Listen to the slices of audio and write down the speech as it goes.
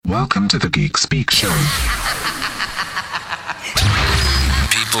Welcome to the Geek Speak Show.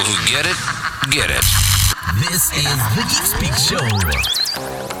 People who get it, get it. This is the Geek Speak Show.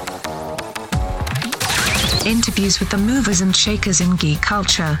 Interviews with the movers and shakers in geek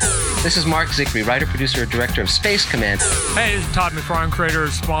culture. This is Mark Zickery, writer, producer, director of Space Command. Hey, this is Todd McFarlane, creator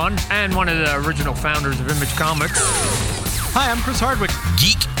of Spawn, and one of the original founders of Image Comics. Hi, I'm Chris Hardwick.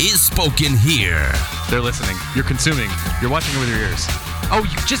 Geek is spoken here. They're listening. You're consuming. You're watching it with your ears. Oh,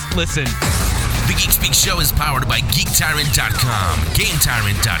 you just listen. The Geek Speak Show is powered by GeekTyrant.com,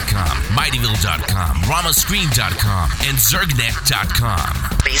 GameTyrant.com, MightyVille.com, RamaScreen.com, and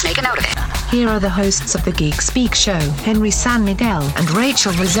ZergNet.com. Please make a note of it. Here are the hosts of the Geek Speak Show, Henry San Miguel and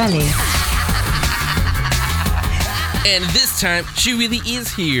Rachel Roselli. And this time, she really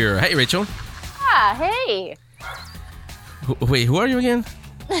is here. Hey, Rachel. Yeah, hey. Wait, who are you again?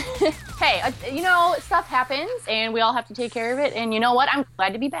 Hey, stuff happens, and we all have to take care of it, and you know what? I'm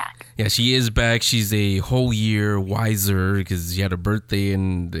glad to be back. Yeah, she is back. She's a whole year wiser because she had a birthday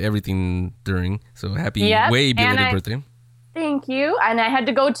and everything during. So happy, way belated birthday. Thank you. And I had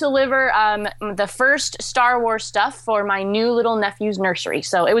to go deliver the first Star Wars stuff for my new little nephew's nursery,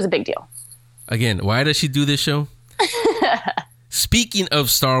 so it was a big deal. Again, why does she do this show? Speaking of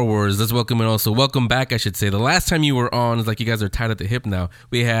Star Wars, let's welcome back, I should say. The last time you were on, it's like you guys are tied at the hip now.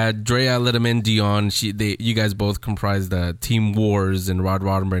 We had Drea Letamendi on. You guys both comprised Team Wars, and Rod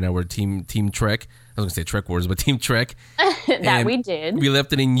Roddenberry now we're Team Trek. I was going to say Trek Wars, but Team Trek. That we did. We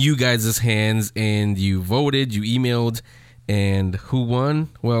left it in you guys' hands, and you voted, you emailed, and who won?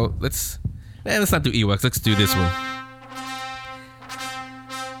 Well, let's not do Ewoks. Let's do this one.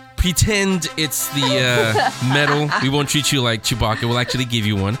 Pretend it's the medal. We won't treat you like Chewbacca. We'll actually give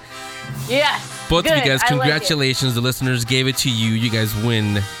you one. Yes. Both of you guys, congratulations. The listeners gave it to you. You guys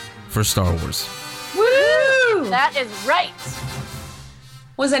win for Star Wars. Woo! That is right.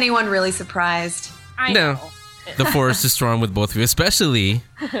 Was anyone really surprised? I know. The Force is strong with both of you, especially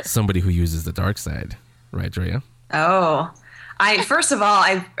somebody who uses the dark side. Right, Drea? Oh. First of all,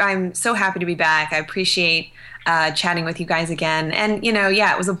 I'm so happy to be back. I appreciate chatting with you guys again. And,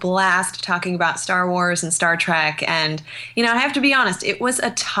 it was a blast talking about Star Wars and Star Trek. And, I have to be honest, it was a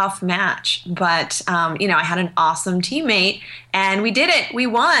tough match. But, I had an awesome teammate, and we did it. We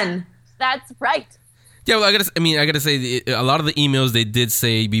won. That's right. Yeah, well, I gotta say, a lot of the emails, they did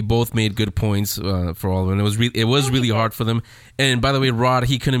say we both made good points for all of them. It was really hard for them. And by the way, Rod,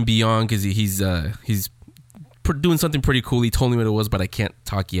 he couldn't be on because he's doing something pretty cool. He told me what it was, but I can't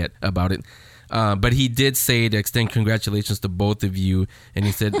talk yet about it. But he did say to extend congratulations to both of you, and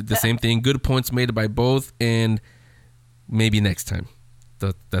he said the same thing. Good points made by both, and maybe next time.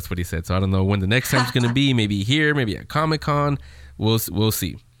 That's what he said. So I don't know when the next time's going to be. Maybe here, maybe at Comic-Con. We'll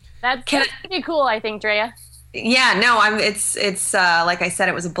see. That's pretty cool, I think, Drea. Yeah, no, it's like I said,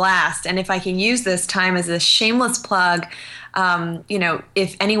 it was a blast. And if I can use this time as a shameless plug,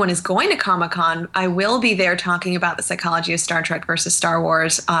 if anyone is going to Comic-Con, I will be there talking about the psychology of Star Trek versus Star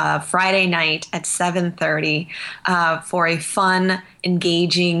Wars Friday night at 7:30 for a fun,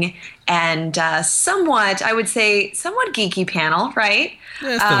 engaging, and somewhat geeky panel, right?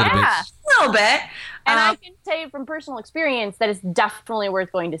 Yeah, just a little bit. And I can say from personal experience that it's definitely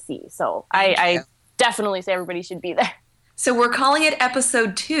worth going to see. So I definitely say everybody should be there. So we're calling it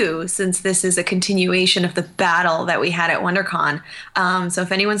episode 2 since this is a continuation of the battle that we had at WonderCon. So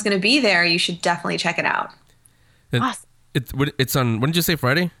if anyone's going to be there, you should definitely check it out. Awesome. It's on, when did you say,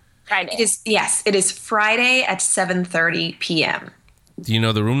 Friday? Friday. It is Friday at 7:30 p.m. Do you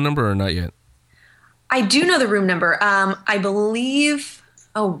know the room number or not yet? I do know the room number. I believe,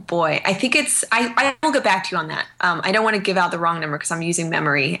 oh boy, I think it's, I will get back to you on that. I don't want to give out the wrong number because I'm using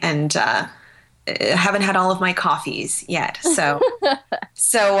memory and haven't had all of my coffees yet, so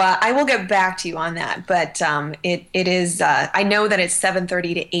I will get back to you on that. But it is. I know that it's 7:30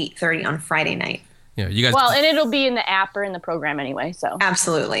 to 8:30 on Friday night. Yeah, you guys. Well, and it'll be in the app or in the program anyway. So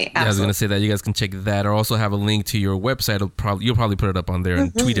absolutely. Yeah, I was going to say that you guys can check that, or also have a link to your website. You'll probably put it up on there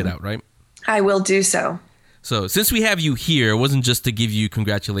and tweet it out, right? I will do so. So since we have you here, it wasn't just to give you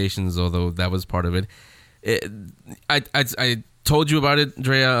congratulations, although that was part of it. I told you about it,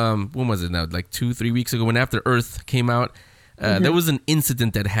 Drea, when was it now? Like 2-3 weeks ago when After Earth came out. There was an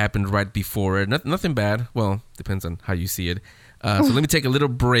incident that happened right before it. Nothing bad. Well, depends on how you see it. So let me take a little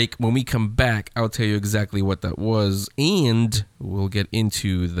break. When we come back, I'll tell you exactly what that was. And we'll get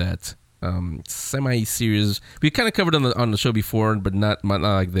into that semi-serious. We kind of covered on the show before, but not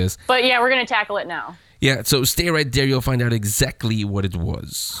like this. But yeah, we're going to tackle it now. Yeah, so stay right there. You'll find out exactly what it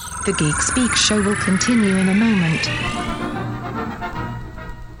was. The Geek Speak show will continue in a moment.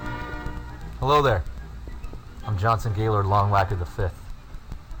 Hello there. I'm Johnson Gaylord Longlacker V.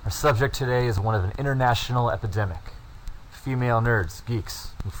 I Our subject today is one of an international epidemic. Female nerds,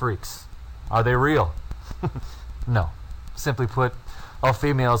 geeks, and freaks. Are they real? No. Simply put, all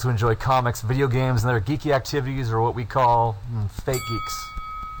females who enjoy comics, video games, and other geeky activities are what we call fake geeks.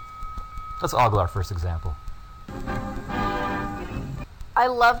 Let's ogle our first example. I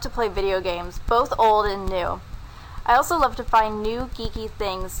love to play video games, both old and new. I also love to find new geeky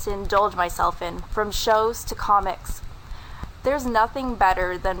things to indulge myself in, from shows to comics. There's nothing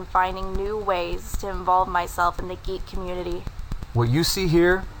better than finding new ways to involve myself in the geek community. What you see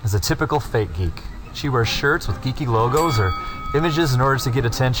here is a typical fake geek. She wears shirts with geeky logos or images in order to get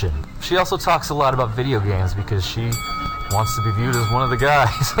attention. She also talks a lot about video games because she wants to be viewed as one of the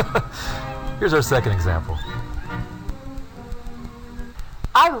guys. Here's our second example.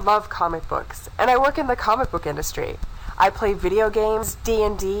 I love comic books, and I work in the comic book industry. I play video games,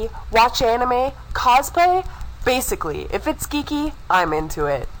 D&D, watch anime, cosplay. Basically, if it's geeky, I'm into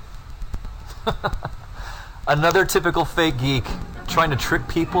it. Another typical fake geek, trying to trick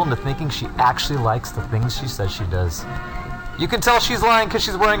people into thinking she actually likes the things she says she does. You can tell she's lying because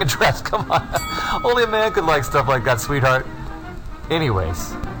she's wearing a dress. Come on. Only a man could like stuff like that, sweetheart.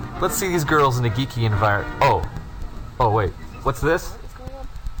 Anyways, let's see these girls in a geeky environment. Oh, wait. What's this?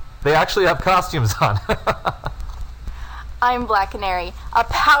 They actually have costumes on. I'm Black Canary, a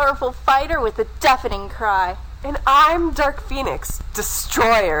powerful fighter with a deafening cry. And I'm Dark Phoenix,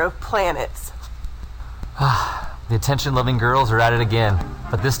 destroyer of planets. The attention-loving girls are at it again,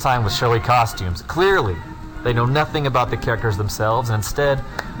 but this time with showy costumes. Clearly, they know nothing about the characters themselves and instead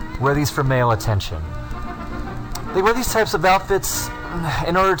wear these for male attention. They wear these types of outfits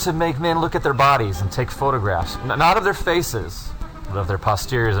in order to make men look at their bodies and take photographs, not of their faces, but of their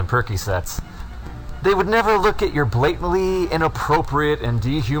posteriors and perky-sets. They would never look at your blatantly inappropriate and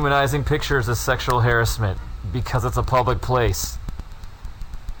dehumanizing pictures as sexual harassment because it's a public place.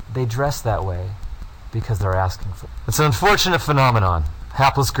 They dress that way because they're asking for it. It's an unfortunate phenomenon.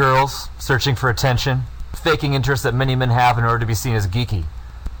 Hapless girls searching for attention, faking interests that many men have in order to be seen as geeky,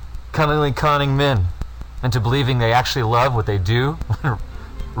 cunningly conning men into believing they actually love what they do.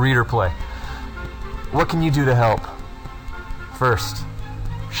 Read or play. What can you do to help? First,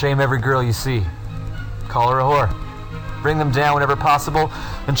 shame every girl you see. Call her a whore. Bring them down whenever possible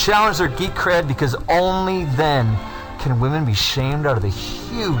and challenge their geek cred, because only then can women be shamed out of the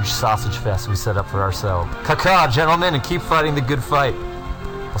huge sausage fest we set up for ourselves. Caca, gentlemen, and keep fighting the good fight.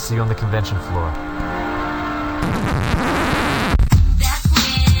 I'll see you on the convention floor.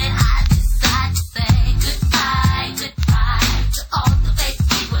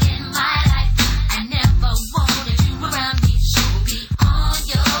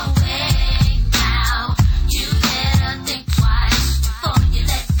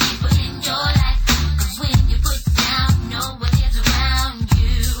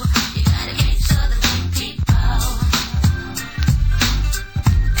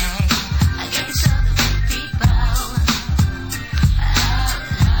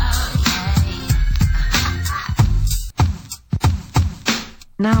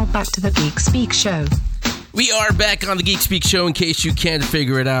 Now back to the Geek Speak Show. We are back on the Geek Speak Show. In case you can't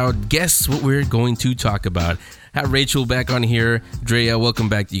figure it out, guess what we're going to talk about? Have Rachel back on here. Drea, welcome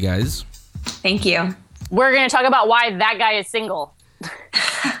back to you guys. Thank you. We're going to talk about why that guy is single.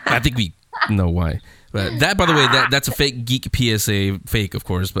 I think we know why. But that, by the way, that's a fake Geek PSA, fake, of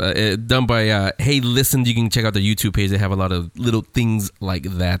course, but done by Hey Listen. You can check out their YouTube page. They have a lot of little things like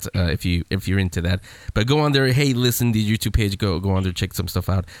that if you're into that. But go on there, Hey Listen, the YouTube page. Go on there, check some stuff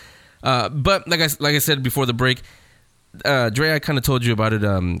out. But like I said before the break, Dre, I kind of told you about it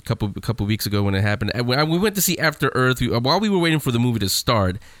a couple weeks ago when it happened. When we went to see After Earth, while we were waiting for the movie to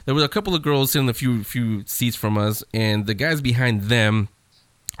start, there was a couple of girls sitting a few seats from us, and the guys behind them,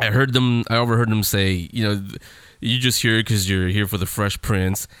 I overheard them say, you just here because you're here for the Fresh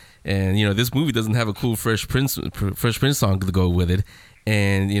Prince, and this movie doesn't have a cool Fresh Prince song to go with it.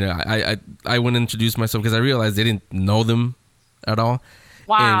 And I went and introduced myself because I realized they didn't know them at all.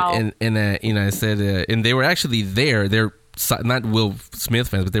 Wow. And I said, and they were actually there. They're not Will Smith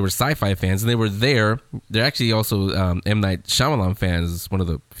fans, but they were sci-fi fans, and they were there. They're actually also M. Night Shyamalan fans, one of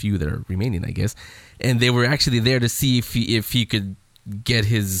the few that are remaining, I guess. And they were actually there to see if he could get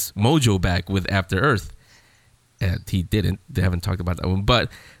his mojo back with After Earth. And he didn't. They haven't talked about that one,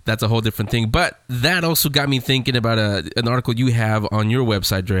 but that's a whole different thing. But that also got me thinking about an article you have on your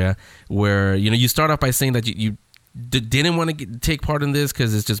website, Drea, where you start off by saying that you didn't want to take part in this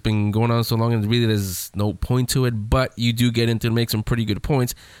because it's just been going on so long and really there's no point to it, but you do get into and make some pretty good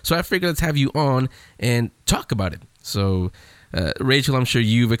points. So I figured let's have you on and talk about it. So Rachel, I'm sure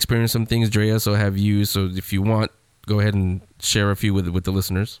you've experienced some things, Drea, so have you. So if you want, go ahead and share a few with the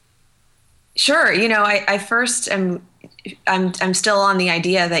listeners? Sure. I first I'm still on the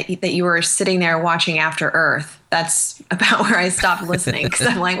idea that you were sitting there watching After Earth. That's about where I stopped listening because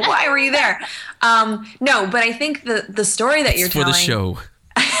I'm like, why were you there? No, but I think the story that you're telling for the show.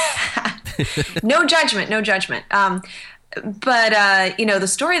 No judgment. But the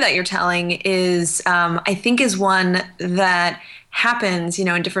story that you're telling is, I think, is one that happens,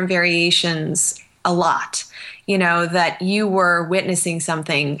 in different variations a lot. That you were witnessing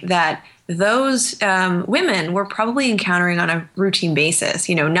something that those women were probably encountering on a routine basis,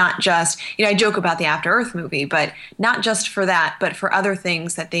 not just, I joke about the After Earth movie, but not just for that, but for other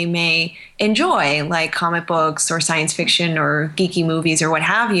things that they may enjoy, like comic books or science fiction or geeky movies or what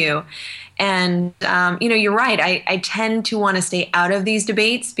have you. And, you're right. I tend to want to stay out of these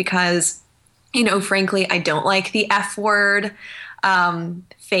debates because, frankly, I don't like the F word.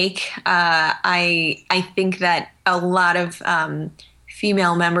 Fake. I think that a lot of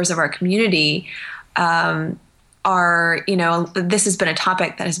female members of our community are, this has been a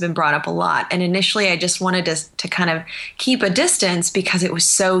topic that has been brought up a lot. And initially I just wanted to kind of keep a distance because it was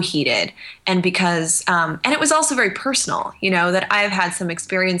so heated and because, and it was also very personal, that I've had some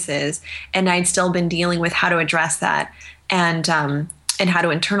experiences and I'd still been dealing with how to address that and how to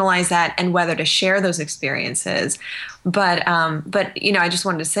internalize that and whether to share those experiences. But I just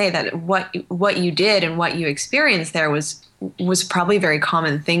wanted to say that what you did and what you experienced there was probably a very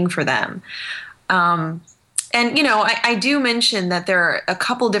common thing for them. I do mention that there are a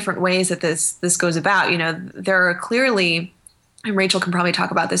couple different ways that this goes about. There are clearly, and Rachel can probably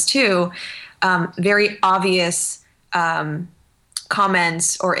talk about this too, very obvious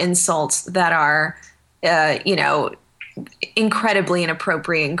comments or insults that are, incredibly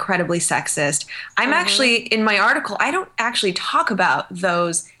inappropriate, incredibly sexist. I'm actually, in my article, I don't actually talk about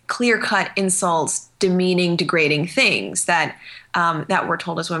those clear-cut insults, demeaning, degrading things that we're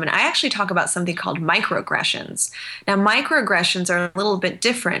told as women. I actually talk about something called microaggressions. Now, microaggressions are a little bit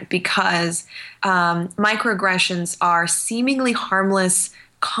different because microaggressions are seemingly harmless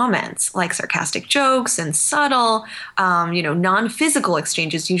comments like sarcastic jokes and subtle, non-physical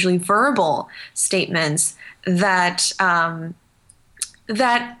exchanges, usually verbal statements that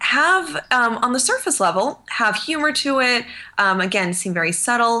have, on the surface level, have humor to it, again, seem very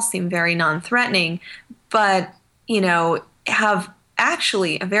subtle, seem very non-threatening, but, have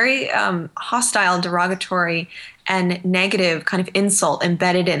actually a very hostile, derogatory, and negative kind of insult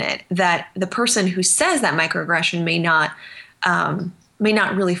embedded in it that the person who says that microaggression may not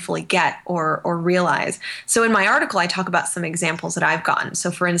really fully get or realize. So in my article, I talk about some examples that I've gotten.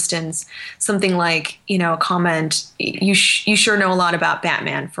 So for instance, something like, a comment, you sure know a lot about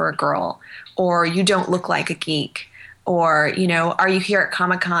Batman for a girl, or you don't look like a geek, or, are you here at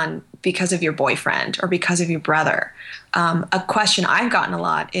Comic-Con because of your boyfriend or because of your brother? A question I've gotten a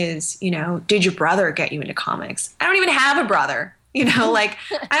lot is, did your brother get you into comics? I don't even have a brother.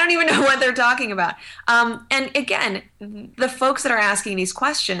 I don't even know what they're talking about. And again, the folks that are asking these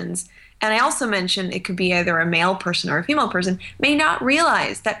questions, and I also mentioned it could be either a male person or a female person, may not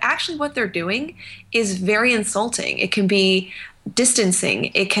realize that actually what they're doing is very insulting. It can be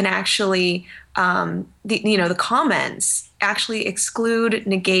distancing. It can actually, the comments actually exclude,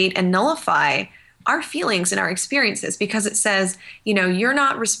 negate, and nullify our feelings and our experiences because it says, you're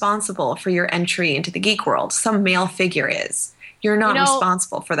not responsible for your entry into the geek world. Some male figure is. You're not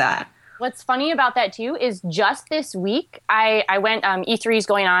responsible for that. What's funny about that, too, is just this week, I went, E3 is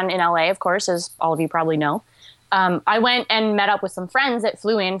going on in LA, of course, as all of you probably know. I went and met up with some friends that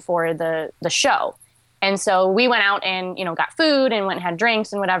flew in for the show. And so we went out and, got food and went and had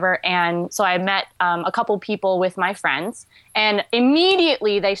drinks and whatever. And so I met a couple people with my friends. And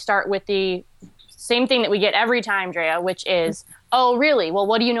immediately they start with the same thing that we get every time, Drea, which is, oh, really? Well,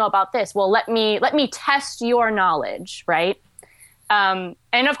 what do you know about this? Well, let me test your knowledge, right? And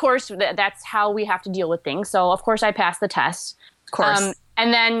of course, that's how we have to deal with things. So, of course, I passed the test. Of course.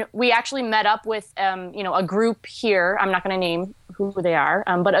 And then we actually met up with, a group here. I'm not going to name who they are,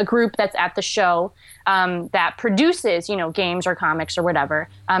 but a group that's at the show that produces, games or comics or whatever.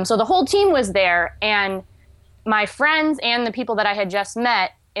 So the whole team was there. And my friends and the people that I had just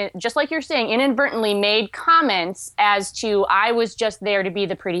met, just like you're saying, inadvertently made comments as to I was just there to be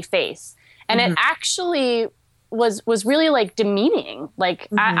the pretty face. And it actually was really like demeaning. Like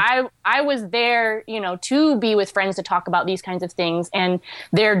I was there, to be with friends to talk about these kinds of things, and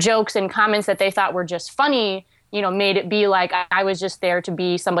their jokes and comments that they thought were just funny, made it be like I was just there to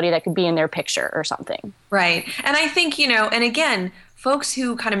be somebody that could be in their picture or something. Right. And I think, and again, folks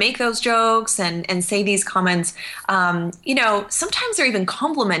who kind of make those jokes and say these comments, sometimes they're even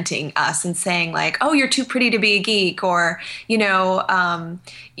complimenting us and saying like, oh, you're too pretty to be a geek, or,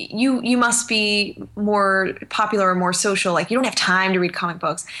 you must be more popular or more social, like you don't have time to read comic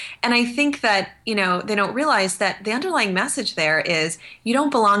books. And I think that, they don't realize that the underlying message there is you don't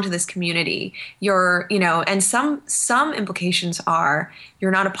belong to this community. You're, and some implications are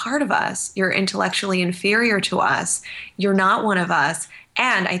you're not a part of us. You're intellectually inferior to us. You're not one of us.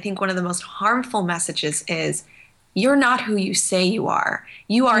 And I think one of the most harmful messages is you're not who you say you are.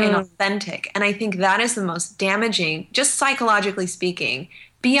 You are inauthentic. And I think that is the most damaging, just psychologically speaking,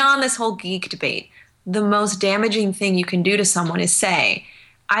 beyond this whole geek debate. The most damaging thing you can do to someone is say,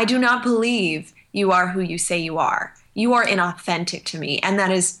 I do not believe you are who you say you are. You are inauthentic to me. And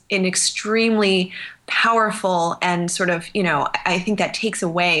that is an extremely powerful and sort of, I think that takes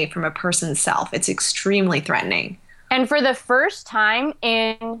away from a person's self. It's extremely threatening. And for the first time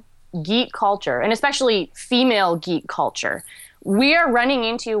in geek culture, and especially female geek culture, we are running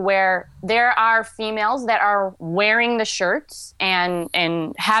into where there are females that are wearing the shirts and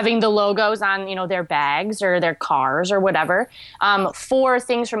having the logos on, their bags or their cars or whatever, for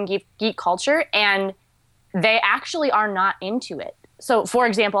things from geek culture, and they actually are not into it. So, for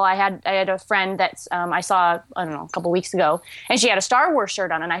example, I had a friend that I saw, I don't know, a couple weeks ago, and she had a Star Wars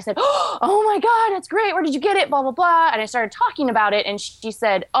shirt on, and I said, oh my God, that's great. Where did you get it? Blah, blah, blah. And I started talking about it, and she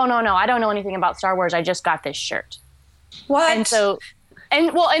said, oh, no, I don't know anything about Star Wars. I just got this shirt. What? And so,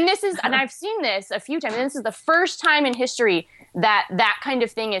 and this is, and I've seen this a few times, and this is the first time in history that kind of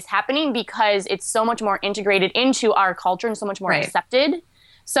thing is happening because it's so much more integrated into our culture and so much more accepted.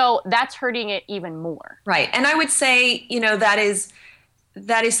 So that's hurting it even more. Right. And I would say,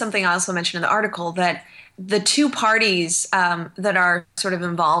 that is something I also mentioned in the article, that the two parties that are sort of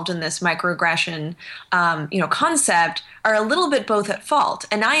involved in this microaggression, concept are a little bit both at fault.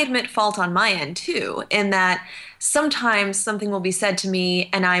 And I admit fault on my end too, in that sometimes something will be said to me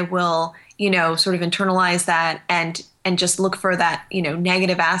and I will, sort of internalize that and just look for that,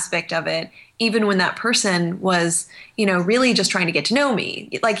 negative aspect of it, even when that person was, really just trying to get to know me.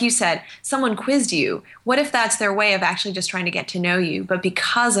 Like you said, someone quizzed you. What if that's their way of actually just trying to get to know you? But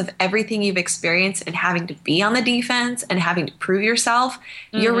because of everything you've experienced and having to be on the defense and having to prove yourself,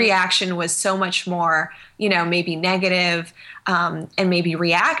 your reaction was so much more, maybe negative and maybe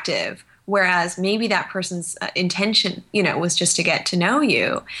reactive. Whereas maybe that person's intention, was just to get to know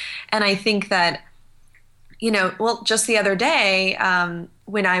you. And I think that, just the other day,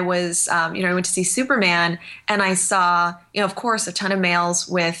 when I was, I went to see Superman and I saw, of course, a ton of males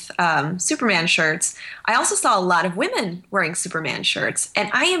with Superman shirts. I also saw a lot of women wearing Superman shirts. And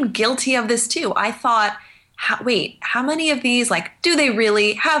I am guilty of this too. I thought, how many of these, do they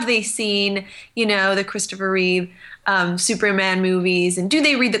really, have they seen, the Christopher Reeve Superman movies, and do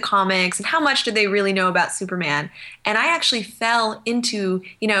they read the comics, and how much do they really know about Superman? And I actually fell into,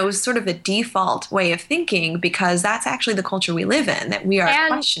 it was sort of a default way of thinking because that's actually the culture we live in, that we are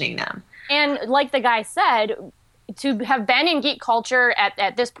questioning them. And like the guy said, to have been in geek culture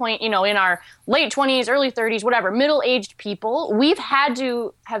at this point, in our late 20s, early 30s, whatever, middle-aged people, we've had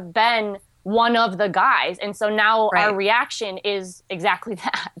to have been one of the guys. And so now our reaction is exactly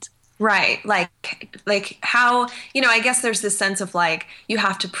that. Right. Like how, I guess there's this sense of you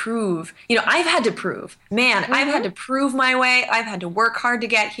have to prove, I've had to prove, I've had to prove my way. I've had to work hard to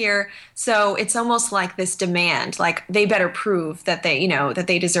get here. So it's almost like this demand, they better prove that they, that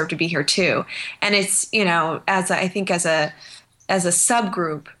they deserve to be here too. And it's, as a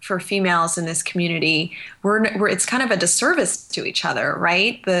subgroup for females in this community, we're it's kind of a disservice to each other,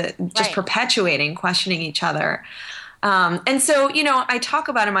 right? Just perpetuating, questioning each other. And so, I talk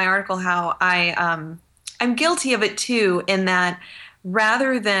about in my article how I'm guilty of it too, in that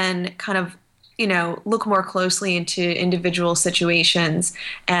rather than kind of, look more closely into individual situations,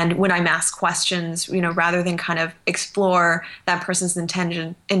 and when I'm asked questions, rather than kind of explore that person's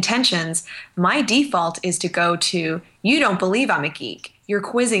intentions, my default is to go to, you don't believe I'm a geek. You're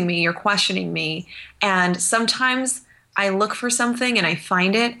quizzing me, you're questioning me. And sometimes I look for something and I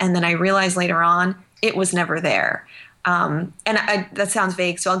find it, and then I realize later on it was never there. That sounds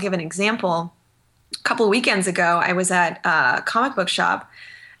vague, so I'll give an example. A couple of weekends ago, I was at a comic book shop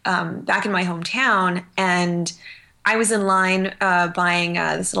back in my hometown, and I was in line buying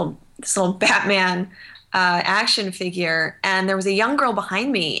this little Batman action figure, and there was a young girl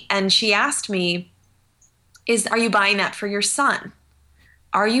behind me, and she asked me, are you buying that for your son?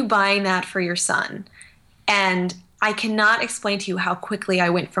 Are you buying that for your son? And I cannot explain to you how quickly I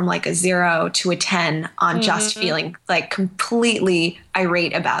went from like a 0 to a 10 on just feeling like completely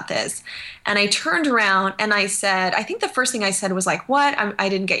irate about this. And I turned around and I said, I think the first thing I said was like, what? I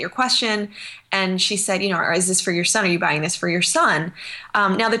didn't get your question. And she said, is this for your son? Are you buying this for your son?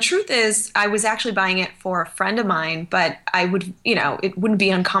 Now, the truth is I was actually buying it for a friend of mine, but I would, it wouldn't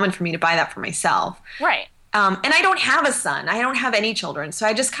be uncommon for me to buy that for myself. Right. And I don't have a son. I don't have any children. So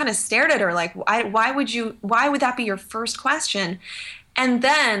I just kind of stared at her like, why would that be your first question? And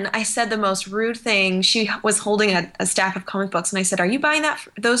then I said the most rude thing. She was holding a stack of comic books, and I said, are you buying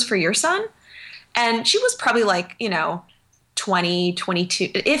those for your son? And she was probably like, 20,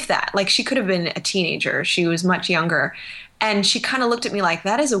 22, if that. Like, she could have been a teenager. She was much younger. And she kind of looked at me like,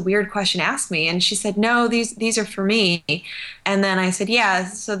 that is a weird question to ask me. And she said, no, these are for me. And then I said, yeah,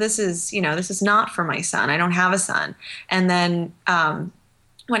 so this is not for my son. I don't have a son. And then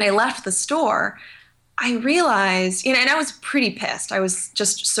when I left the store, I realized, and I was pretty pissed. I was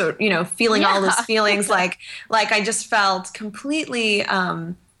just feeling all those feelings like I just felt completely,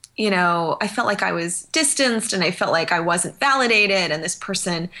 I felt like I was distanced, and I felt like I wasn't validated, and this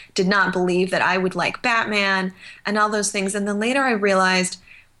person did not believe that I would like Batman and all those things. And then later I realized,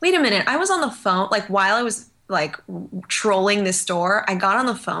 wait a minute, I was on the phone, like while I was like trolling this store, I got on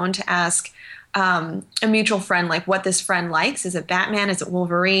the phone to ask a mutual friend, like what this friend likes. Is it Batman? Is it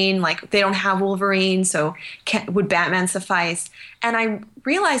Wolverine? Like, they don't have Wolverine, so would Batman suffice? And I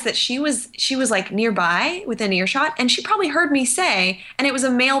realized that she was like nearby within earshot, and she probably heard me say, and it was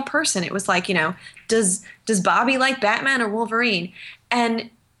a male person. It was like, does Bobby like Batman or Wolverine? And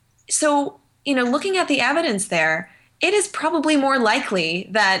so, looking at the evidence there, it is probably more likely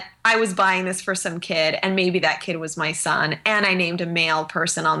that I was buying this for some kid, and maybe that kid was my son, and I named a male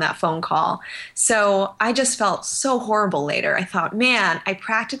person on that phone call. So I just felt so horrible later. I thought, man, I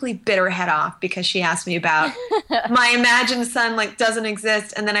practically bit her head off because she asked me about my imagined son doesn't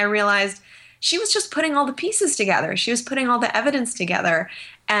exist. And then I realized she was just putting all the pieces together. She was putting all the evidence together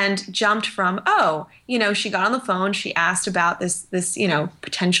and jumped from, she got on the phone, she asked about this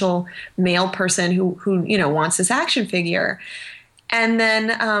potential male person who wants this action figure. And then,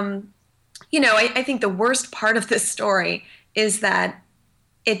 I think the worst part of this story is that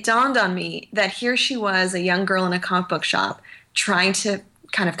it dawned on me that here she was, a young girl in a comic book shop, trying to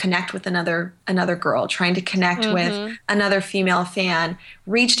kind of connect with another girl, trying to connect with another female fan,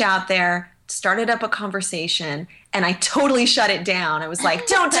 reached out there, started up a conversation, and I totally shut it down. I was like,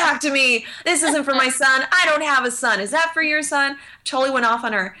 don't talk to me. This isn't for my son. I don't have a son. Is that for your son? Totally went off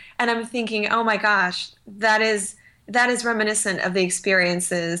on her. And I'm thinking, oh my gosh, that is reminiscent of the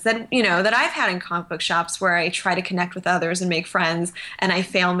experiences that, that I've had in comic book shops where I try to connect with others and make friends, and I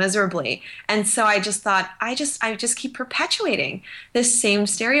fail miserably. And so I just thought, I just keep perpetuating this same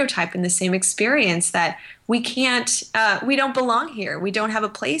stereotype and the same experience that we don't belong here. We don't have a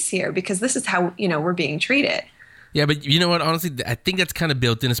place here because this is how, we're being treated. Yeah, but you know what? Honestly, I think that's kind of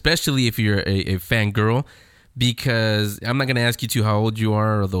built in, especially if you're a fangirl, because I'm not going to ask you how old you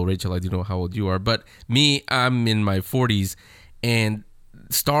are, although, Rachel, I do know how old you are. But me, I'm in my 40s, and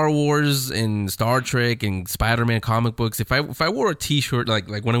Star Wars and Star Trek and Spider-Man comic books, if I wore a T-shirt like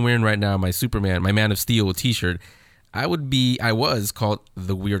what I'm wearing right now, my Superman, my Man of Steel T-shirt, I was called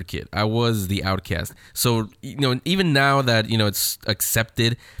the weird kid. I was the outcast. So, even now that, it's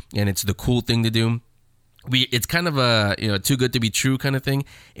accepted and it's the cool thing to do, it's kind of a too good to be true kind of thing,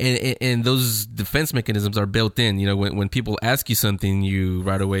 and those defense mechanisms are built in. When people ask you something, you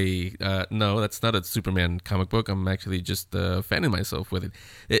right away, no, that's not a Superman comic book. I'm actually just fanning myself with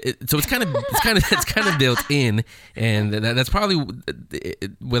it. So it's kind of built in, and that's probably,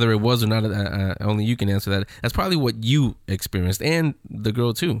 whether it was or not, only you can answer that. That's probably what you experienced, and the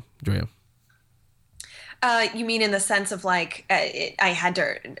girl too, Drea. You mean in the sense of like I had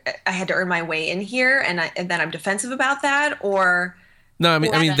to earn my way in here, and then I'm defensive about that, or no? I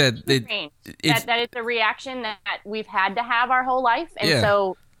mean that it's a reaction that we've had to have our whole life, and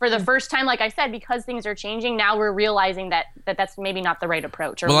so for the first time, like I said, because things are changing, now we're realizing that's maybe not the right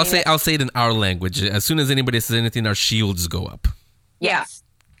approach. Well, I'll say it in our language. As soon as anybody says anything, our shields go up. Yes.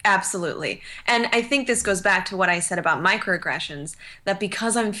 Absolutely. And I think this goes back to what I said about microaggressions, that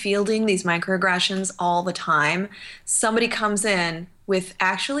because I'm fielding these microaggressions all the time, somebody comes in with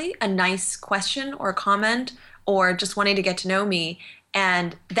actually a nice question or comment or just wanting to get to know me,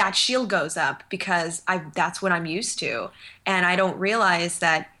 and that shield goes up because that's what I'm used to. And I don't realize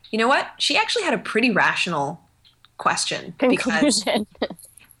that, you know what? She actually had a pretty rational question. Conclusion.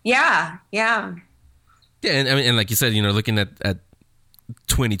 Yeah. Yeah, and like you said, looking at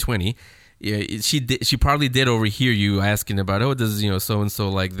 2020, yeah, she probably did overhear you asking about, oh, does so and so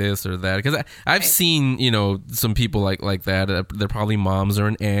like this or that? Because I've seen some people like that. They're probably moms or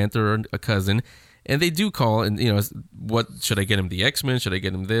an aunt or a cousin, and they do call and what should I get him, the X-Men? Should I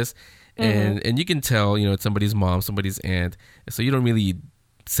get him this? And you can tell it's somebody's mom, somebody's aunt, so you don't really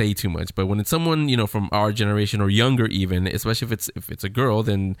say too much. But when it's someone from our generation or younger, even especially if it's a girl,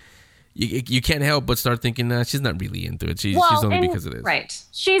 then you can't help but start thinking, nah, she's not really into it. She's only because it is. Right.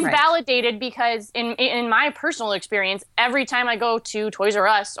 She's validated because in my personal experience, every time I go to Toys R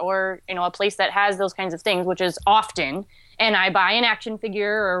Us or a place that has those kinds of things, which is often, and I buy an action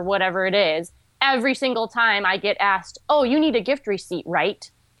figure or whatever it is, every single time I get asked, "Oh, you need a gift receipt,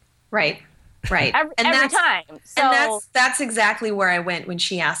 right?" Right. Every time. So, and that's exactly where I went when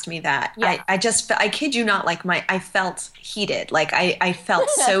she asked me that. Yeah. I kid you not, I felt heated. I felt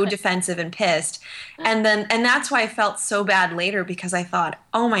so defensive and pissed. And that's why I felt so bad later, because I thought,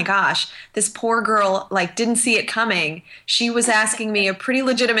 oh my gosh, this poor girl didn't see it coming. She was asking me a pretty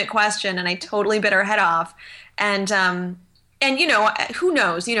legitimate question and I totally bit her head off. And who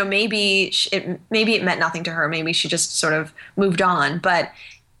knows, maybe it meant nothing to her. Maybe she just sort of moved on, but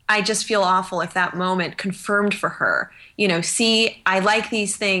I just feel awful if that moment confirmed for her, see, I like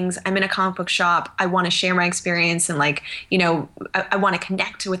these things. I'm in a comic book shop. I want to share my experience and I want to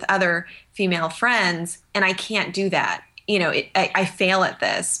connect with other female friends, and I can't do that. I fail at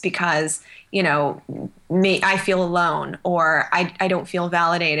this because, I feel alone, or I don't feel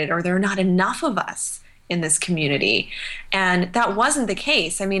validated, or there are not enough of us in this community. And that wasn't the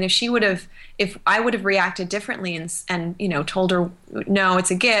case. I mean, if I would have reacted differently and told her, no,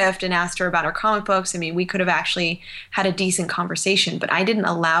 it's a gift, and asked her about her comic books, I mean, we could have actually had a decent conversation, but I didn't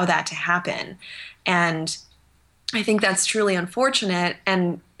allow that to happen. And I think that's truly unfortunate.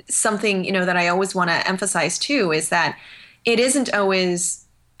 And something, that I always want to emphasize too, is that it isn't always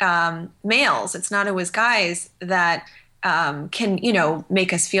males. It's not always guys that can,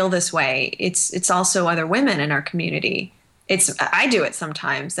 make us feel this way. It's also other women in our community. I do it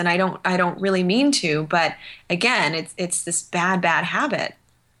sometimes, and I don't really mean to, but again, it's this bad habit.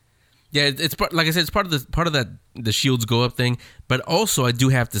 Yeah, it's like I said, it's part of that the shields go up thing. But also, I do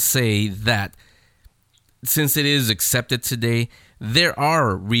have to say that since it is accepted today, there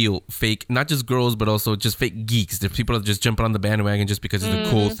are real fake, not just girls, but also just fake geeks. There's people that just jump on the bandwagon just because it's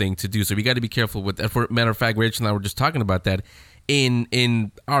a cool thing to do. So we got to be careful with that. For a matter of fact, Rachel and I were just talking about that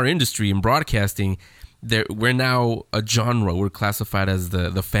in our industry, in broadcasting. We're now a genre. We're classified as the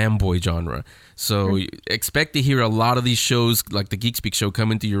fanboy genre. So expect to hear a lot of these shows, like the Geek Speak show,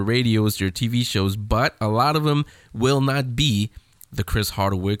 come into your radios, your TV shows, but a lot of them will not be the Chris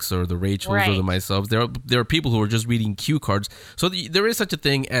Hardwicks or the Rachels or the myself. There are people who are just reading cue cards. So there is such a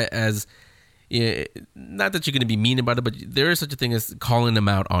thing as not that you're going to be mean about it, but there is such a thing as calling them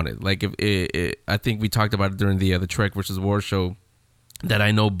out on it. Like I think we talked about it during the Trek versus War show. That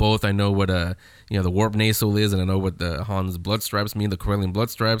I know both. I know what the warp nasal is, and I know what the Han's blood stripes mean, the Corellian blood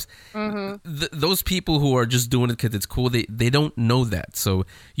stripes. Those people who are just doing it because it's cool, they don't know that. So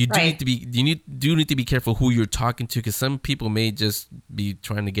you do need to be careful who you're talking to, because some people may just be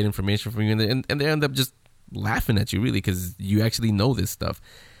trying to get information from you, and they end up just laughing at you, really, because you actually know this stuff.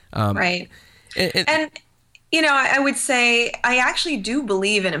 Right. And I would say I actually do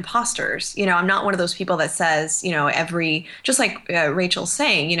believe in imposters. I'm not one of those people that says, just like Rachel's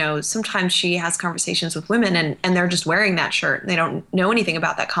saying, sometimes she has conversations with women and they're just wearing that shirt and they don't know anything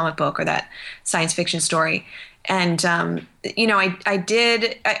about that comic book or that science fiction story. And, I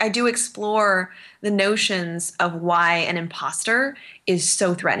do explore the notions of why an imposter is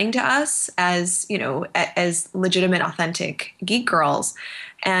so threatening to us as legitimate, authentic geek girls.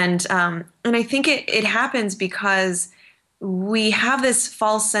 And I think it happens because we have this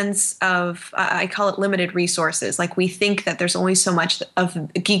false sense of, I call it limited resources. Like we think that there's only so much of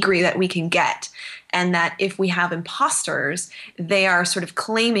geekery that we can get. And that if we have imposters, they are sort of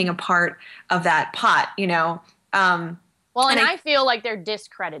claiming a part of that pot, I feel like they're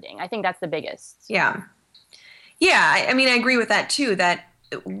discrediting. I think that's the biggest. Yeah. Yeah. I mean, I agree with that too, that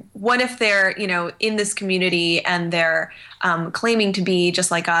what if they're, in this community and they're claiming to be just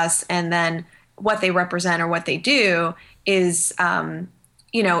like us, and then what they represent or what they do is,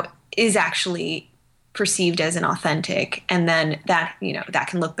 is actually perceived as inauthentic, and then that, that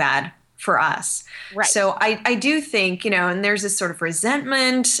can look bad for us. Right. So I do think, and there's this sort of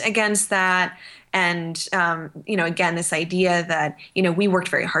resentment against that. And, again, this idea that, we worked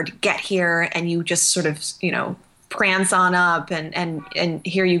very hard to get here, and you just sort of, prance on up and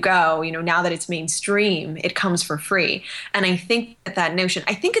here you go. Now that it's mainstream, it comes for free. And I think that notion,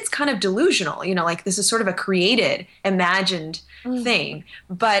 I think it's kind of delusional, like this is sort of a created, imagined thing.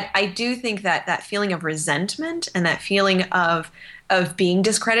 But I do think that feeling of resentment and that feeling of being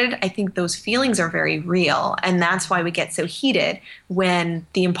discredited, I think those feelings are very real. And that's why we get so heated when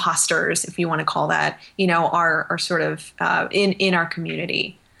the imposters, if you want to call that, are sort of in our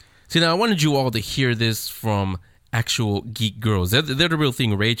community. See, now I wanted you all to hear this from actual geek girls. They're the real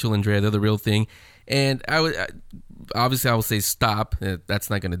thing. Rachel and Drea, they're the real thing. And I will say stop. That's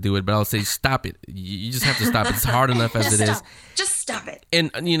not going to do it, but I'll say stop it. You just have to stop it. It's hard enough as it is. Just stop it.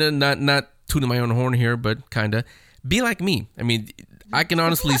 And, not tooting my own horn here, but kind of. Be like me. I mean, I can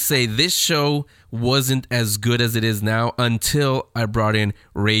honestly say this show wasn't as good as it is now until I brought in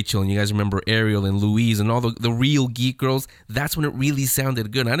Rachel. And you guys remember Ariel and Louise and all the real geek girls. That's when it really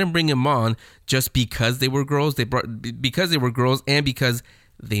sounded good. And I didn't bring them on just because they were girls. Because they were girls and because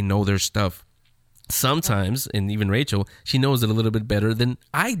they know their stuff. Sometimes, and even Rachel, she knows it a little bit better than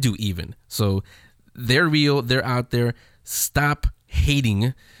I do even. So they're real. They're out there. Stop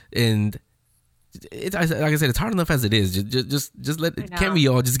hating. And like I said, it's hard enough as it is. Just can't we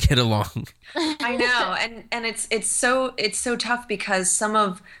all just get along? I know, and it's so tough because some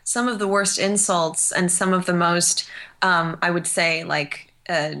of the worst insults and some of the most I would say like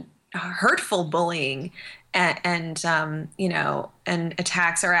hurtful bullying and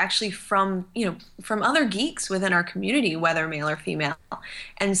attacks are actually from other geeks within our community, whether male or female,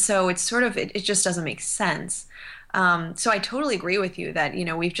 and so it's sort of it just doesn't make sense. So I totally agree with you that,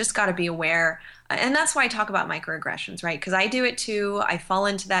 we've just got to be aware. And that's why I talk about microaggressions, right? Because I do it too. I fall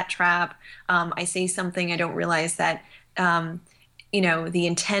into that trap. I say something, I don't realize that, the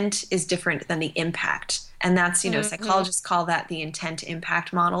intent is different than the impact. And that's, psychologists call that the intent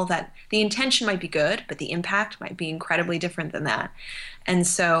impact model, that the intention might be good, but the impact might be incredibly different than that. And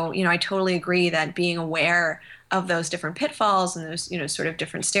so, I totally agree that being aware of those different pitfalls and those, sort of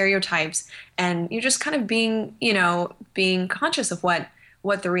different stereotypes, and you're just kind of being conscious of what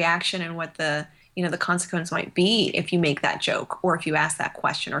the reaction and what the consequence might be if you make that joke or if you ask that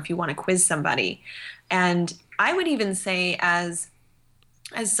question or if you want to quiz somebody. And I would even say as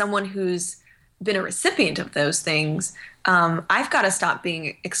someone who's been a recipient of those things, I've got to stop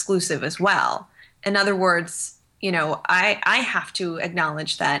being exclusive as well. In other words, I have to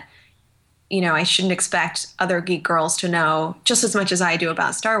acknowledge that, I shouldn't expect other geek girls to know just as much as I do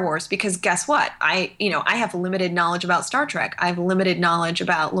about Star Wars, because guess what? I have limited knowledge about Star Trek. I have limited knowledge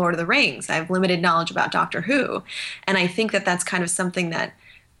about Lord of the Rings. I have limited knowledge about Doctor Who. And I think that that's kind of something that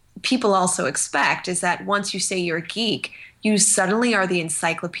people also expect, is that once you say you're a geek, you suddenly are the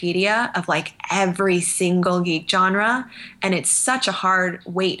encyclopedia of like every single geek genre. And it's such a hard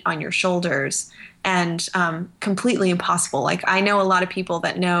weight on your shoulders and completely impossible. Like I know a lot of people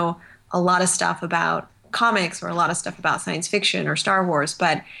that know a lot of stuff about comics or a lot of stuff about science fiction or Star Wars,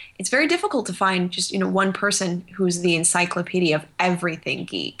 but it's very difficult to find just, one person who's the encyclopedia of everything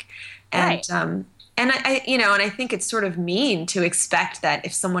geek. And, right. And I think it's sort of mean to expect that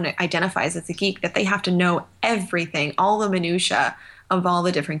if someone identifies as a geek, that they have to know everything, all the minutia of all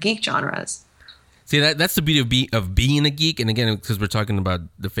the different geek genres. See, that's the beauty of being a geek. And again, because we're talking about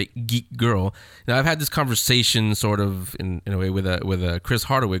the fake geek girl. Now, I've had this conversation sort of in a way with Chris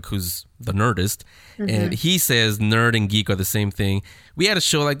Hardwick, who's the Nerdist. Mm-hmm. And he says nerd and geek are the same thing. We had a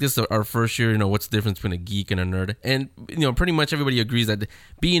show like this our first year, what's the difference between a geek and a nerd? And, pretty much everybody agrees that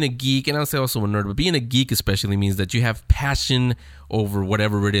being a geek, and I'll say also a nerd, but being a geek especially means that you have passion over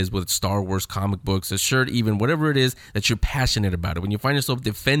whatever it is, with Star Wars, comic books, a shirt, even whatever it is, that you're passionate about it. When you find yourself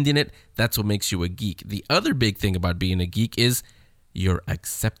defending it, that's what makes you a geek. The other big thing about being a geek is you're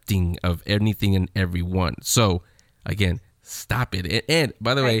accepting of anything and everyone. So, again, stop it. And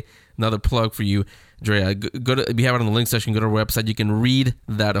by the way, another plug for you, Drea, we have it on the link section. Go to our website. You can read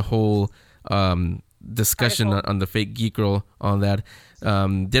that whole discussion on the fake geek girl on that.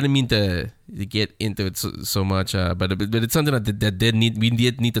 Didn't mean to get into it so much, but it's something that we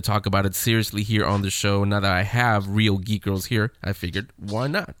did need to talk about it seriously here on the show. Now that I have real geek girls here, I figured why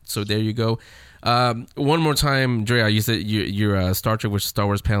not? So there you go. One more time, Drea, you said your Star Trek vs. Star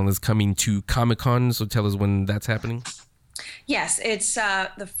Wars panel is coming to Comic-Con, so tell us when that's happening. Yes, it's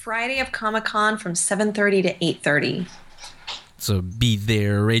the Friday of Comic-Con from 7:30 to 8:30. So be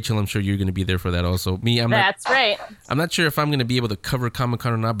there. Rachel, I'm sure you're going to be there for that also. That's right. I'm not sure if I'm going to be able to cover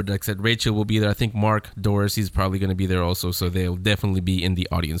Comic-Con or not, but like I said, Rachel will be there. I think Marc Dorris, he's probably going to be there also, so they'll definitely be in the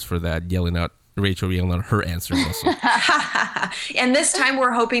audience for that, Rachel yelling out her answers also. And this time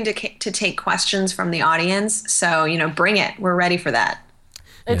we're hoping to take questions from the audience, so, bring it. We're ready for that.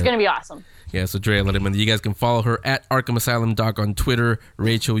 It's going to be awesome. Yeah, so Drea Letamendi, you guys can follow her at Arkham Asylum Doc on Twitter.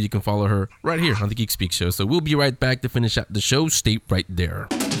 Rachel, you can follow her right here on the Geek Speak Show. So we'll be right back to finish up the show. Stay right there.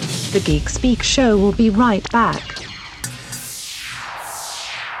 The Geek Speak Show will be right back.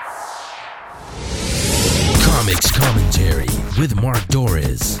 Comics Commentary with Marc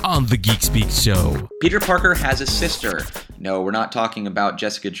Dorris on the Geek Speak Show. Peter Parker has a sister. No, we're not talking about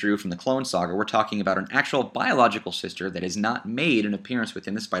Jessica Drew from the Clone Saga. We're talking about an actual biological sister that has not made an appearance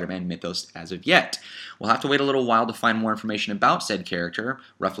within the Spider-Man mythos as of yet. We'll have to wait a little while to find more information about said character,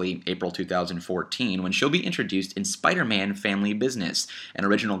 roughly April 2014, when she'll be introduced in Spider-Man Family Business, an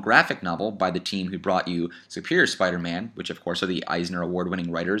original graphic novel by the team who brought you Superior Spider-Man, which of course are the Eisner Award-winning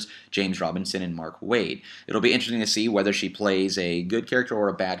writers James Robinson and Mark Waid. It'll be interesting to see whether she plays a good character or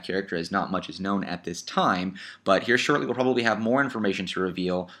a bad character, as not much is known at this time, but here shortly we'll probably have more information to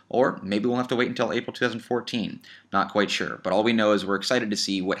reveal, or maybe we'll have to wait until April 2014. Not quite sure, but all we know is we're excited to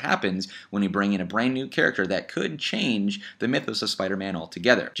see what happens when we bring in a brand new character that could change the mythos of Spider-Man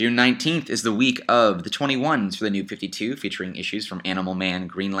altogether. June 19th is the week of the 21s for the New 52, featuring issues from Animal Man,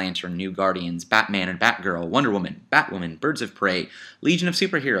 Green Lantern, New Guardians, Batman and Batgirl, Wonder Woman, Batwoman, Birds of Prey, Legion of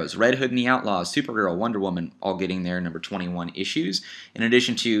Superheroes, Red Hood and the Outlaws, Supergirl, Wonder Woman, all getting their number 21 issues. In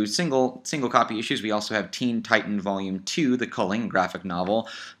addition to single copy issues, we also have Teen Titan Volume 2, the culling graphic novel,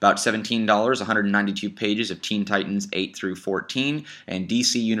 about $17, 192 pages of Teen Titans 8 through 14, and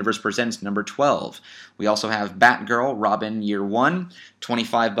DC Universe Presents number 12. We also have Batgirl, Robin Year 1,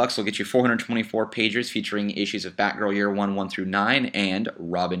 $25 will get you 424 pages featuring issues of Batgirl Year 1, 1 through 9, and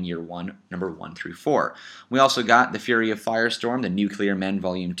Robin Year 1, number 1 through 4. We also got The Fury of Firestorm, the Nuclear Men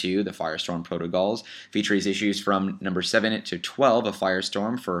Volume 2, the Firestorm Protocols, features issues from number 7 to 12 of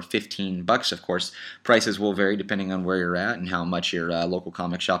Firestorm for $15. Of course, prices will vary depending on where you're at and how much your local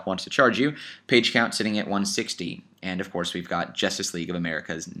comic shop wants to charge you. Page count sitting at 160. And, of course, we've got Justice League of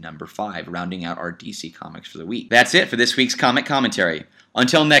America's number 5, rounding out our DC Comics for the week. That's it for this week's Comic Commentary.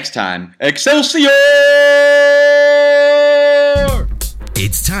 Until next time, Excelsior!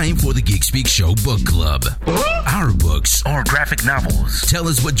 It's time for the Geek Speak Show Book Club. Our books are graphic novels. Tell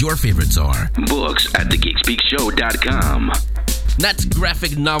us what your favorites are. Books at thegeekspeakshow.com. Not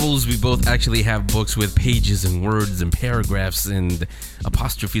graphic novels. We both actually have books with pages and words and paragraphs and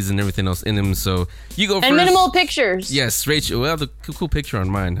apostrophes and everything else in them. So you go first. And minimal pictures. Yes, Rachel. Well, the cool picture on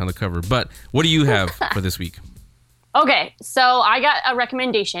mine on the cover. But what do you have for this week? Okay, so I got a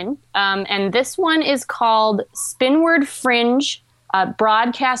recommendation, and this one is called Spinward Fringe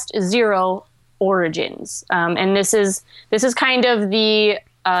Broadcast Zero Origins. And this is kind of the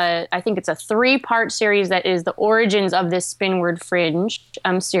I think it's a 3-part series that is the origins of this Spinward Fringe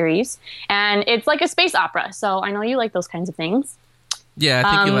series. And it's like a space opera. So I know you like those kinds of things. Yeah,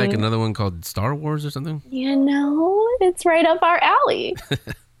 I think you like another one called Star Wars or something. You know, it's right up our alley.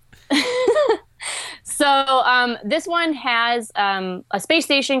 So this one has a space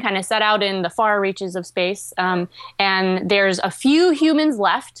station kind of set out in the far reaches of space. And there's a few humans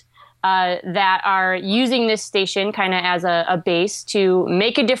left that are using this station kind of as a base to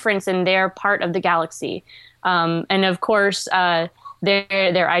make a difference in their part of the galaxy. And of course,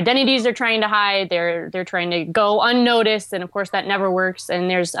 their identities they're trying to hide. They're trying to go unnoticed, and of course that never works. And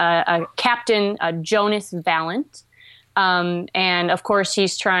there's a captain, Jonas Valent, and of course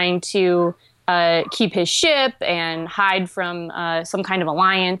he's trying to keep his ship and hide from some kind of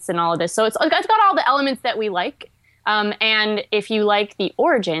alliance and all of this. So it's got all the elements that we like. And if you like the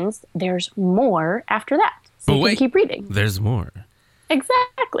origins, there's more after that. So you can keep reading. There's more.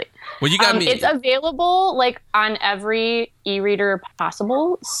 Exactly. Well, you got me. It's available like on every e-reader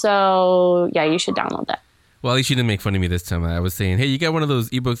possible. So yeah, you should download that. Well, at least you didn't make fun of me this time. I was saying, hey, you got one of those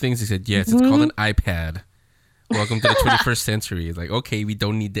ebook things? He said, yes, it's called an iPad. Welcome to the 21st century. It's like, okay, we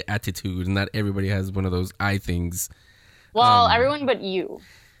don't need the attitude. Not everybody has one of those things. Well, everyone but you.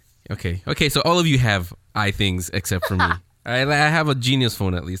 Okay, so all of you have things except for me. I have a Genius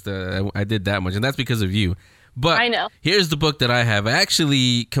phone at least. I did that much, and that's because of you. But I know. Here's the book that I have.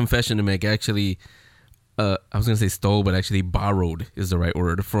 Actually, confession to make, I was going to say stole, but actually borrowed is the right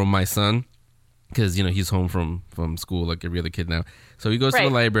word, from my son. Because, he's home from school like every other kid now. So he goes to the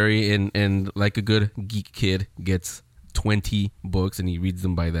library and like a good geek kid, gets 20 books and he reads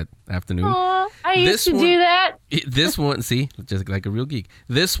them by that afternoon. Aww, I used to do that. This one, see, just like a real geek.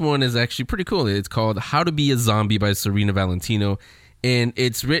 This one is actually pretty cool. It's called How to Be a Zombie by Serena Valentino. And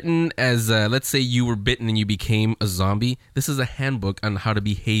it's written as, let's say you were bitten and you became a zombie. This is a handbook on how to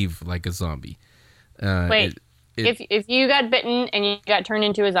behave like a zombie. Wait. If you got bitten and you got turned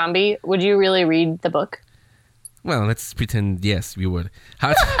into a zombie, would you really read the book? Well, let's pretend, yes, we would.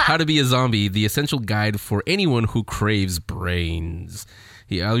 How to be a zombie, the essential guide for anyone who craves brains.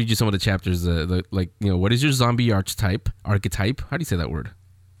 Yeah, I'll read you some of the chapters. What is your zombie archetype? Archetype? How do you say that word?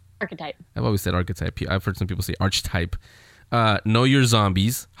 Archetype. I've always said archetype. I've heard some people say archetype. Know your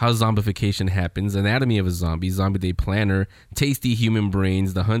zombies, how zombification happens, anatomy of a zombie, zombie day planner, tasty human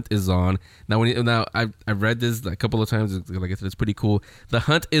brains, the hunt is on. Now, I've read this a couple of times. Like I said, it's pretty cool. The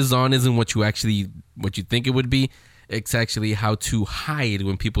hunt is on isn't what you think it would be. It's actually how to hide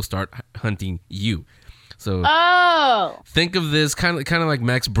when people start hunting you. So think of this kind of like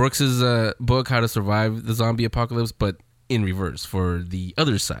Max Brooks's book, How to Survive the Zombie Apocalypse, but in reverse for the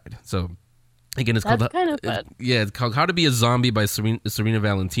other side. So again, it's called it's called How to Be a Zombie by Serena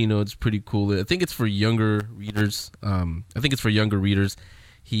Valentino. It's pretty cool. I think it's for younger readers.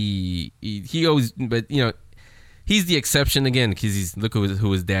 He always, but he's the exception again because look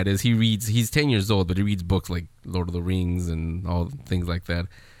who his dad is. He's 10 years old, but he reads books like Lord of the Rings and all things like that.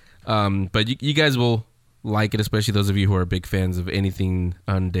 But you guys will like it, especially those of you who are big fans of anything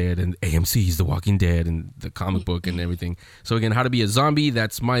undead and AMC's The Walking Dead and the comic book and everything. So again, How to Be a Zombie,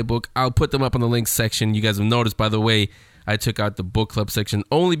 that's my book. I'll put them up on the links section. You guys have noticed, by the way, I took out the book club section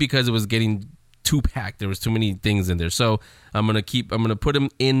only because it was getting too packed. There was too many things in there. So I'm gonna put them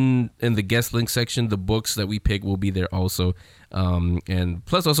in the guest link section. The books that we pick will be there also. And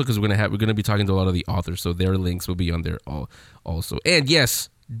plus also because we're gonna be talking to a lot of the authors, so their links will be on there also. And yes,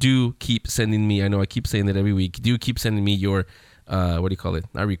 do keep sending me, I know I keep saying that every week, do keep sending me your, what do you call it?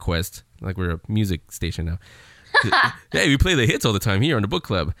 Not request, like we're a music station now. Hey, we play the hits all the time here on the book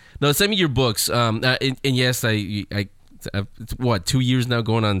club. No, send me your books. And yes, it's 2 years now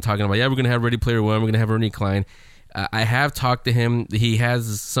going on talking about, we're going to have Ready Player One, we're going to have Ernie Klein. I have talked to him. He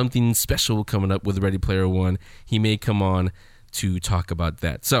has something special coming up with Ready Player One. He may come on to talk about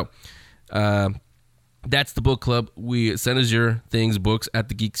that. So, that's the book club. We send us your things, books at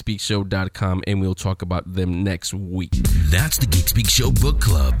thegeekspeakshow.com, and we'll talk about them next week. That's the Geek Speak Show Book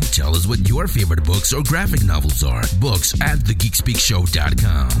Club. Tell us what your favorite books or graphic novels are. Books at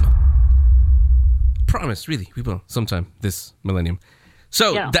thegeekspeakshow.com. Promise, really, we will sometime this millennium.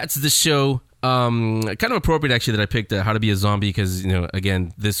 So that's the show. Kind of appropriate actually that I picked How to Be a Zombie because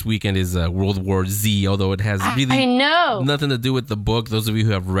again this weekend is World War Z, although it has really nothing to do with the book. Those of you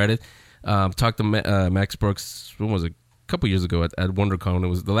who have read it. Talked to Max Brooks. When was it? A couple years ago at WonderCon. It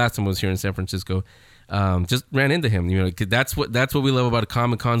was the last time I was here in San Francisco. Just ran into him. That's what we love about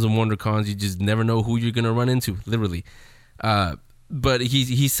Comic Cons and WonderCons. You just never know who you're gonna run into, literally. But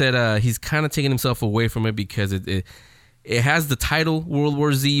he said he's kind of taking himself away from it because it has the title World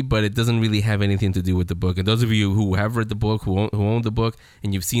War Z, but it doesn't really have anything to do with the book. And those of you who have read the book, who own the book,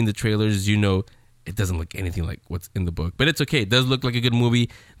 and you've seen the trailers, it doesn't look anything like what's in the book. But it's okay. It does look like a good movie.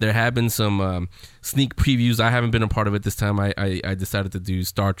 There have been some sneak previews. I haven't been a part of it this time. I decided to do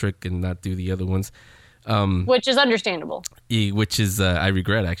Star Trek and not do the other ones. Which is understandable. Which is, I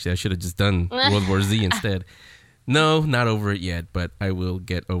regret, actually. I should have just done World War Z instead. No, not over it yet, but I will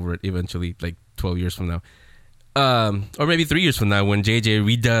get over it eventually, like 12 years from now. Or maybe 3 years from now when JJ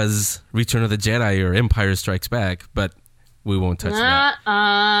redoes Return of the Jedi or Empire Strikes Back. But we won't touch that. What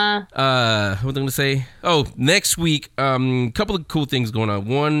am I going to say? Oh, next week, couple of cool things going on.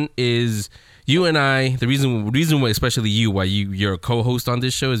 One is you and I, the reason why, especially why you're a co-host on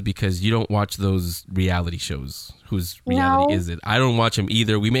this show is because you don't watch those reality shows. Whose reality is it? I don't watch them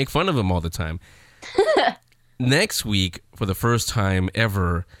either. We make fun of them all the time. Next week, for the first time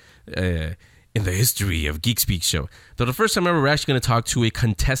ever in the history of Geek Speak Show, so the first time ever, we're actually going to talk to a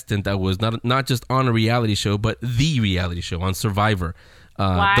contestant that was not just on a reality show, but the reality show on Survivor.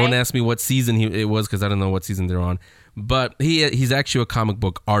 Don't ask me what season it was because I don't know what season they're on. But he's actually a comic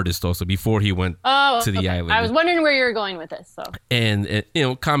book artist also before he went to the island. I was wondering where you were going with this. So. And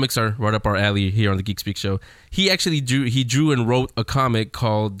comics are right up our alley here on the Geek Speak Show. He actually drew and wrote a comic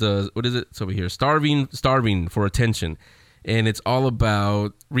called what is it? It's over here, Starving for Attention. And it's all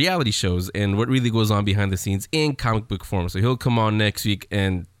about reality shows and what really goes on behind the scenes in comic book form. So he'll come on next week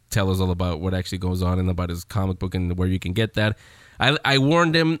and tell us all about what actually goes on and about his comic book and where you can get that. I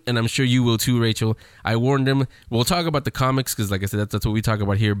warned him, and I'm sure you will too, Rachel. I warned him. We'll talk about the comics because, like I said, that's what we talk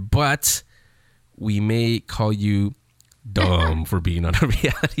about here. But we may call you dumb for being on a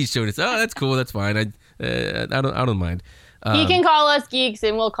reality show. It's, that's cool. That's fine. I don't mind. He can call us geeks,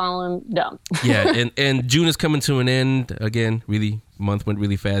 and we'll call him dumb. Yeah, and June is coming to an end. Again, really, month went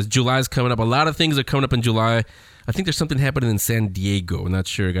really fast. July's coming up. A lot of things are coming up in July. I think there's something happening in San Diego. I'm not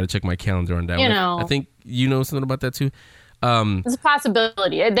sure. Got to check my calendar on that one. I think you know something about that too. It's a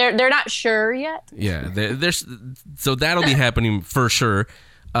possibility. They're not sure yet. Yeah, there's so that'll be happening for sure.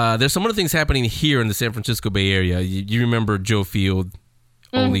 there's some other things happening here in the San Francisco Bay Area. You remember Joe Field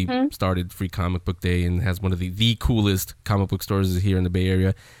only started Free Comic Book Day and has one of the coolest comic book stores here in the Bay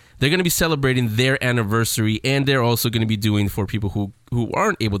Area. They're going to be celebrating their anniversary, and they're also going to be doing for people who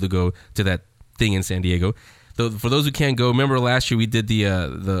aren't able to go to that thing in San Diego. For those who can't go, remember last year we did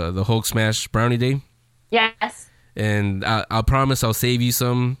the Hulk Smash Brownie Day? Yes. And I'll promise I'll save you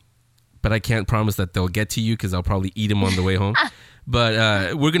some, but I can't promise that they'll get to you because I'll probably eat them on the way home.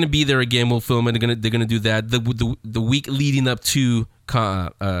 But we're going to be there again. We'll film it. They're going to do that. The week leading up to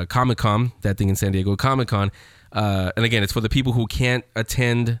Comic-Con, that thing in San Diego, Comic-Con. And again, it's for the people who can't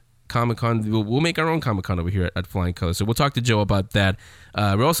attend Comic-Con. We'll make our own Comic-Con over here at Flying Colors. So we'll talk to Joe about that.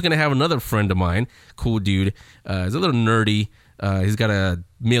 We're also going to have another friend of mine, cool dude. He's a little nerdy. He's got a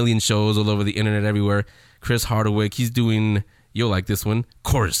million shows all over the internet everywhere. Chris Hardwick. He's doing... You'll like this one,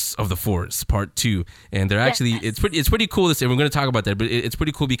 Course of the Force Part 2, and they're actually it's pretty cool. This, and we're going to talk about that, but it's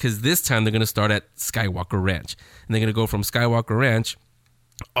pretty cool because this time they're going to start at Skywalker Ranch, and they're going to go from Skywalker Ranch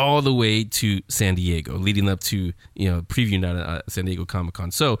all the way to San Diego, leading up to previewing at San Diego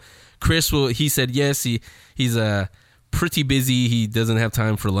Comic-Con. So Chris he said yes, he's pretty busy. He doesn't have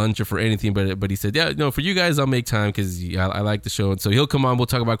time for lunch or for anything, but he said for you guys I'll make time because I like the show, and so he'll come on. We'll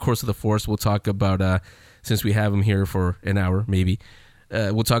talk about Course of the Force. We'll talk about since we have him here for an hour, maybe.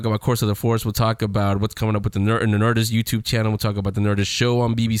 We'll talk about Course of the Force. We'll talk about what's coming up with the Nerdist YouTube channel. We'll talk about the Nerdist show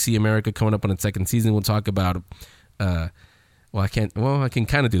on BBC America coming up on its second season. We'll talk about, I can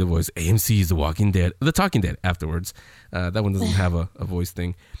kind of do the voice. AMC's The Talking Dead afterwards. That one doesn't have a voice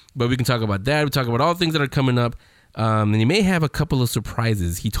thing. But we can talk about that. We'll talk about all things that are coming up. And he may have a couple of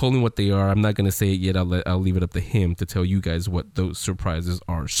surprises. He told me what they are. I'm not going to say it yet. I'll leave it up to him to tell you guys what those surprises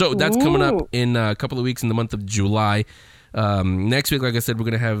are. So that's coming up in a couple of weeks in the month of July. Next week, like I said,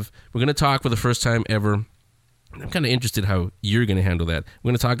 we're going to talk for the first time ever. I'm kind of interested how you're going to handle that.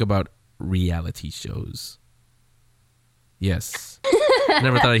 We're going to talk about reality shows. Yes.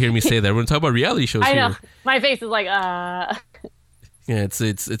 Never thought I'd hear me say that. We're going to talk about reality shows here. I know. My face is like, Yeah,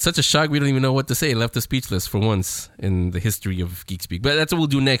 it's such a shock we don't even know what to say. It left us speechless for once in the history of Geek Speak. But that's what we'll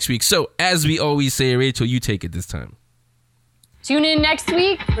do next week. So, as we always say, Rachel, you take it this time. Tune in next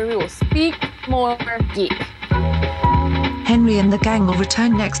week where we will speak more geek. Henry and the gang will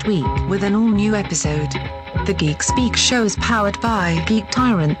return next week with an all-new episode. The Geek Speak Show is powered by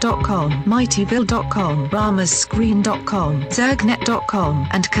GeekTyrant.com, Mightyville.com, RamasScreen.com, Zergnet.com,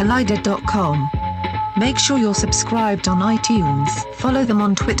 and Collider.com. Make sure you're subscribed on iTunes. Follow them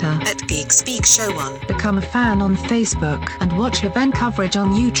on Twitter at Geek Speak Show 1. Become a fan on Facebook and watch event coverage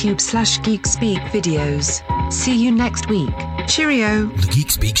on YouTube/Geek Speak videos. See you next week. Cheerio. The Geek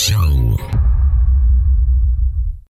Speak Show.